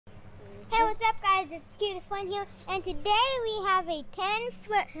Hey, what's up guys? It's Cute Fun here, and today we have a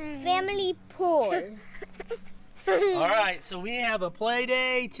 10-foot family pool. Alright, so we have a play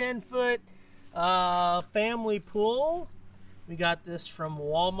day 10-foot family pool. We got this from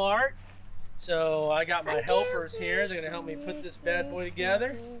Walmart. So I got my helpers here. They're going to help me put this bad boy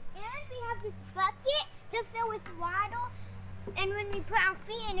together. And we have this bucket to fill with water. And when we put our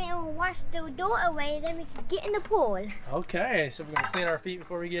feet in it, it will wash the door away. Then we can get in the pool. Okay, so we're going to clean our feet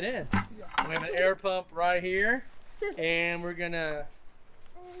before we get in. Yes. We have an air pump right here. And we're going to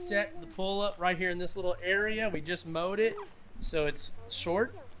set the pool up right here in this little area. We just mowed it, so it's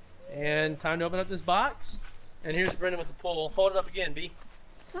short. And time to open up this box. And here's Brendan with the pool. Hold it up again, B.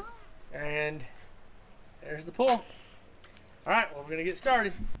 And there's the pool. All right, well, we're going to get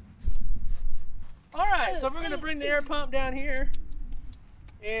started. All right, so we're going to bring the air pump down here.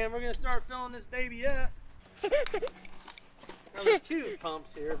 And we're going to start filling this baby up. Now, there's two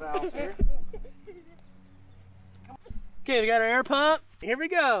pumps here, valves here. Okay, we got our air pump. Here we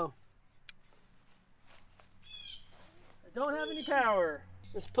go. I don't have any power.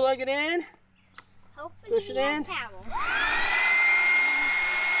 Let's plug it in. Hopefully push it in. Power.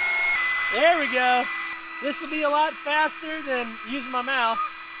 There we go. This will be a lot faster than using my mouth.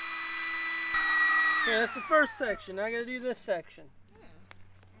 Okay, that's the first section. Now I gotta do this section.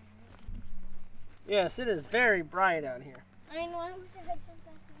 Yes, it is very bright out here. I know, I wish I had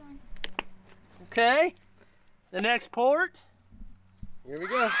sunglasses on. Okay, the next port. Here we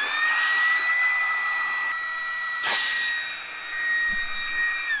go.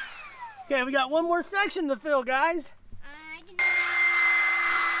 Okay, we got one more section to fill, guys.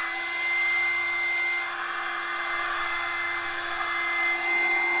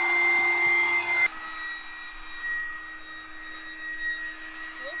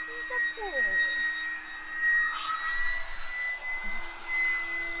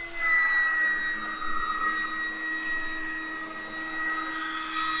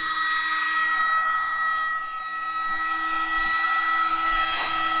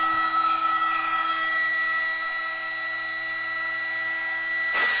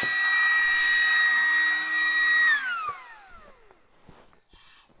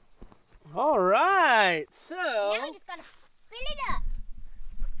 All right, so now we just gotta fill it up.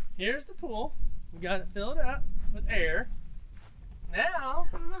 Here's the pool. We got it filled up with air. Now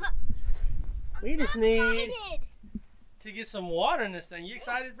we just need to get some water in this thing. You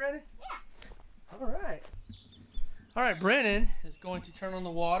excited, Brennan? Yeah. All right. All right, Brennan is going to turn on the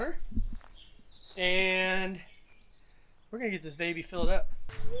water, and we're gonna get this baby filled up.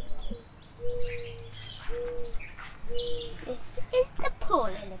 This is the pool.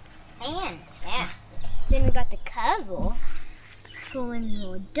 It looks fantastic. Then we got the cover for when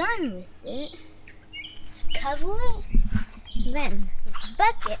we're done with it. Just cover it. Then this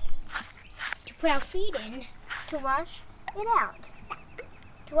bucket to put our feet in to wash it out.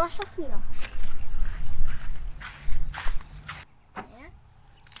 To wash our feet off.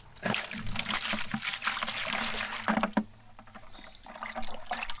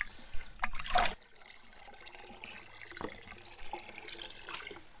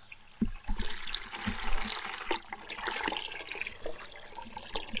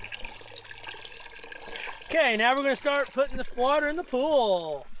 Okay, now we're going to start putting the water in the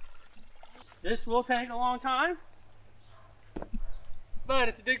pool. This will take a long time, but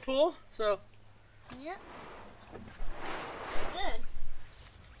it's a big pool, so. Yep. Good.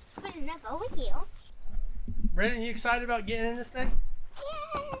 Let's put enough over here. Brendan, you excited about getting in this thing?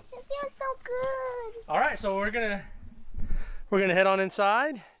 Yes, it feels so good. All right, so we're gonna head on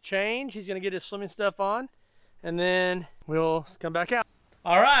inside, change. He's gonna get his swimming stuff on, and then we'll come back out.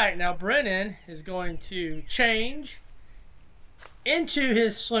 All right, now Brennan is going to change into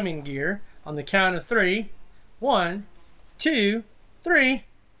his swimming gear on the count of 3. 1, 2, 3.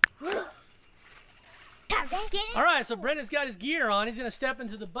 All right, so Brendan's got his gear on. He's gonna step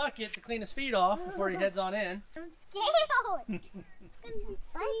into the bucket to clean his feet off before he heads on in. I'm scared.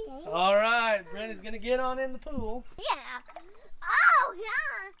 All right, Brendan's gonna get on in the pool. Yeah. Oh,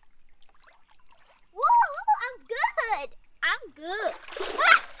 yeah. Whoa, I'm good. I'm good.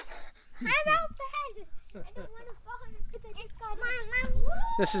 Ah! I'm out bad. I don't want to fall because I just got Mom.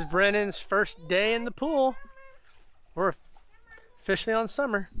 This is Brennan's first day in the pool. We're officially on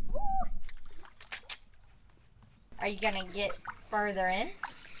summer. Are you gonna get further in?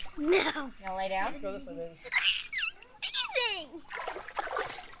 No. You gonna lay down? Let's go this way, baby.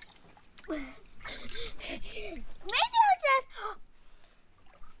 Amazing. Maybe I'll just.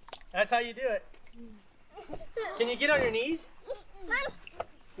 That's how you do it. Can you get on your knees?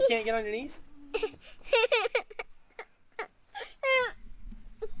 You can't get on your knees?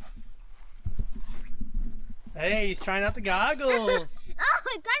 Hey, he's trying out the goggles. Oh,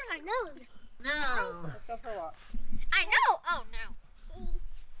 it got in my nose. No. Let's go for a walk. I know. Oh, no.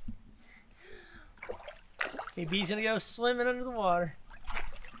 Okay, B's gonna go swimming under the water.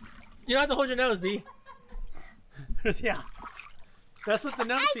 You don't have to hold your nose, B. Yeah. That's what the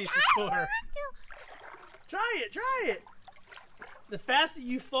nose piece is for. Try it. The faster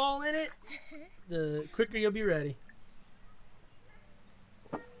you fall in it, the quicker you'll be ready.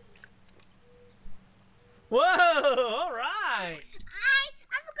 Whoa, all right.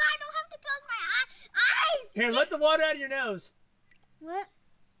 I forgot I don't have to close my eyes. Here, let the water out of your nose. What?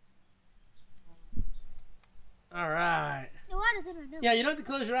 All right. The water's in my nose. Yeah, you don't have to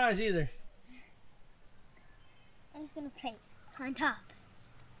close your eyes either. I'm just going to play on top.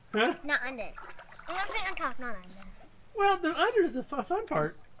 Huh? Not under. I'm going to play on top, not under. Well, the under is the fun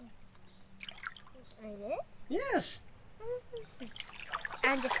part. Is it? Yes.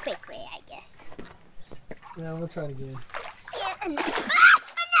 I'm just quick way, I guess. Yeah, we'll try it again. Yeah, another did!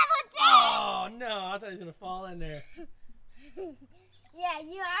 Oh, no, I thought he was going to fall in there. Yeah,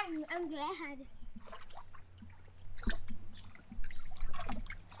 I'm glad.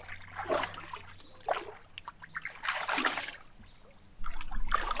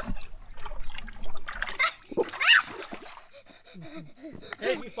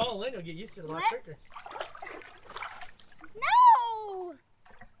 Hey, if you fall in, you'll get used to it a lot What? quicker. No!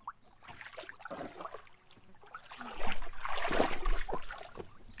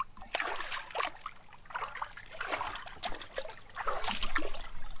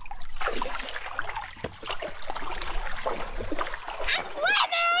 I'm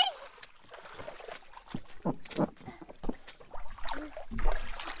swimming!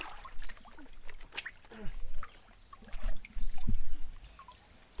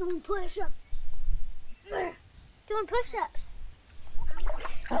 Doing push-ups. Doing push-ups.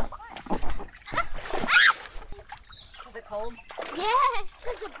 Is it cold? Yes,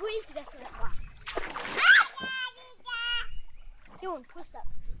 because the breeze just went off. Doing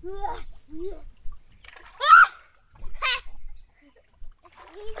push-ups.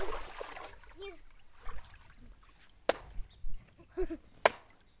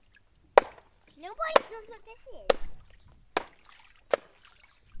 Nobody knows what this is.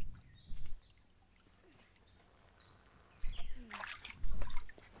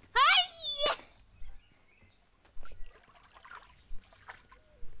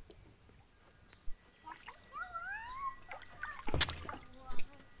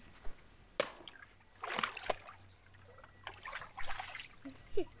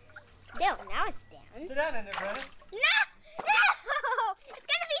 There, now it's down. Sit down in there, brother. No! No! It's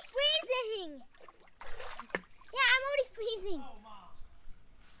gonna be freezing! Yeah, I'm already freezing. Oh, Mom.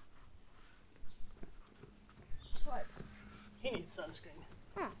 What? He needs sunscreen.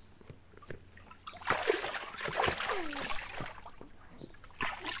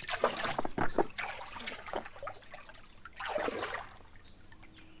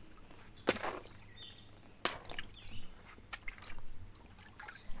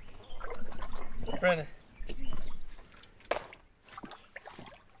 Brandon.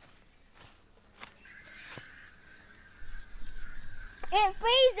 It's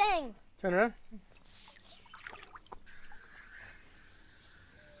freezing! Turn around.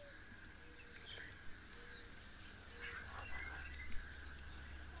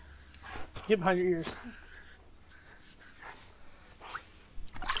 Get behind your ears.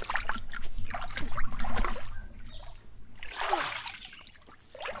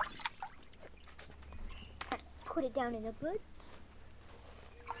 Put it down in the good.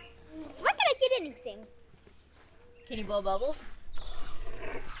 Why can't I get anything? Can you blow bubbles?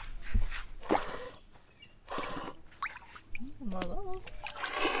 More bubbles.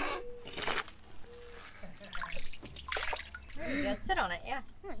 There you go. Sit on it. Yeah.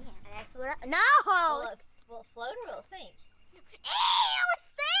 Oh, yeah, that's what I... No! Will it float or will it sink? Ew,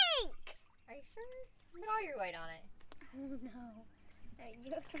 sink! Are you sure? Put all your weight on it. Oh no.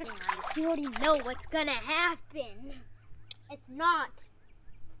 You already know what's gonna happen. It's not.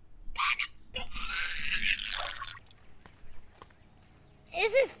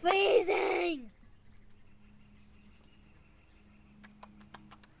 This is freezing.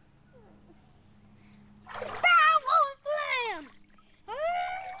 Slam!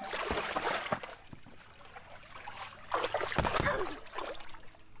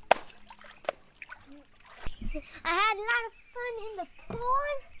 I had a lot of fun in the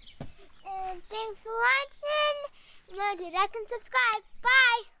pool. And thanks for watching. Remember to like and subscribe.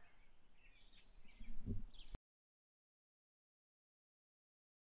 Bye.